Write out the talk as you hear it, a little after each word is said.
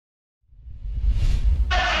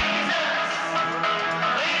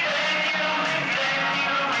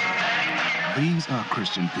These are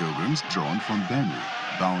Christian pilgrims drawn from Benue,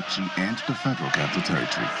 Bauchi, and the Federal Capital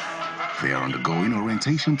Territory. They are undergoing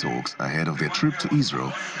orientation talks ahead of their trip to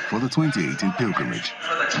Israel for the 2018 pilgrimage.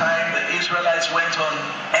 For the time the Israelites went on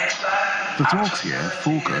exile, the talks here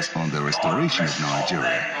focus on the restoration of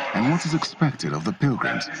Nigeria and what is expected of the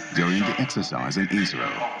pilgrims during the exercise in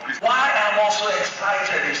Israel. Why I'm also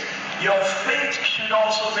excited is your faith should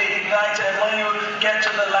also be ignited. When you get to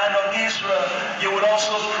the land of Israel, you would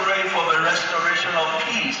also pray for the restoration of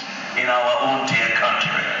peace in our own dear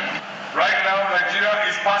country. Right now, Nigeria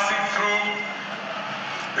is passing through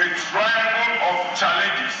a triangle of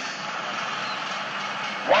challenges.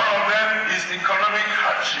 One of them is economic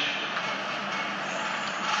hardship.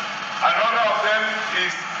 Another of them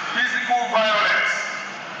is physical violence.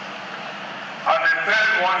 And the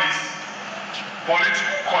third one is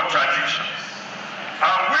political contradictions.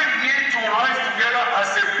 And we need to rise together as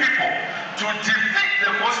a people to defeat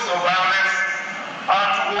the forces of violence and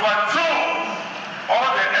to overthrow all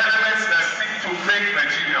the elements that seek to make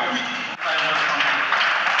Nigeria weak.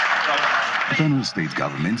 The Benue State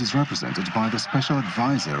government is represented by the Special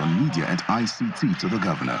Advisor on Media and ICT to the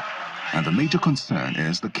governor. And the major concern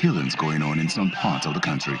is the killings going on in some parts of the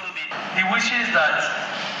country. He wishes that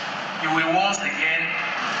you will once again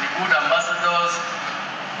be good ambassadors,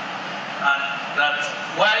 and that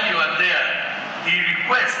while you are there, he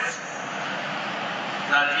requests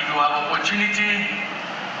that if you have opportunity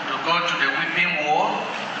to go to the weeping wall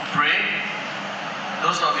to pray,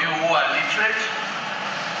 those of you who are literate,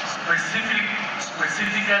 specifically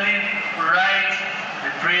write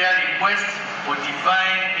the prayer request for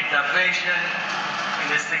divine intervention in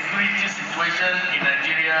the security situation in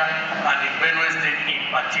Nigeria and in Benue State in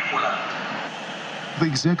particular. The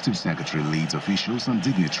Executive Secretary leads officials and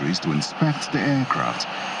dignitaries to inspect the aircraft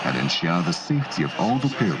and ensure the safety of all the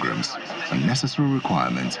pilgrims, a necessary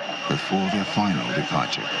requirement before their final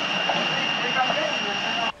departure.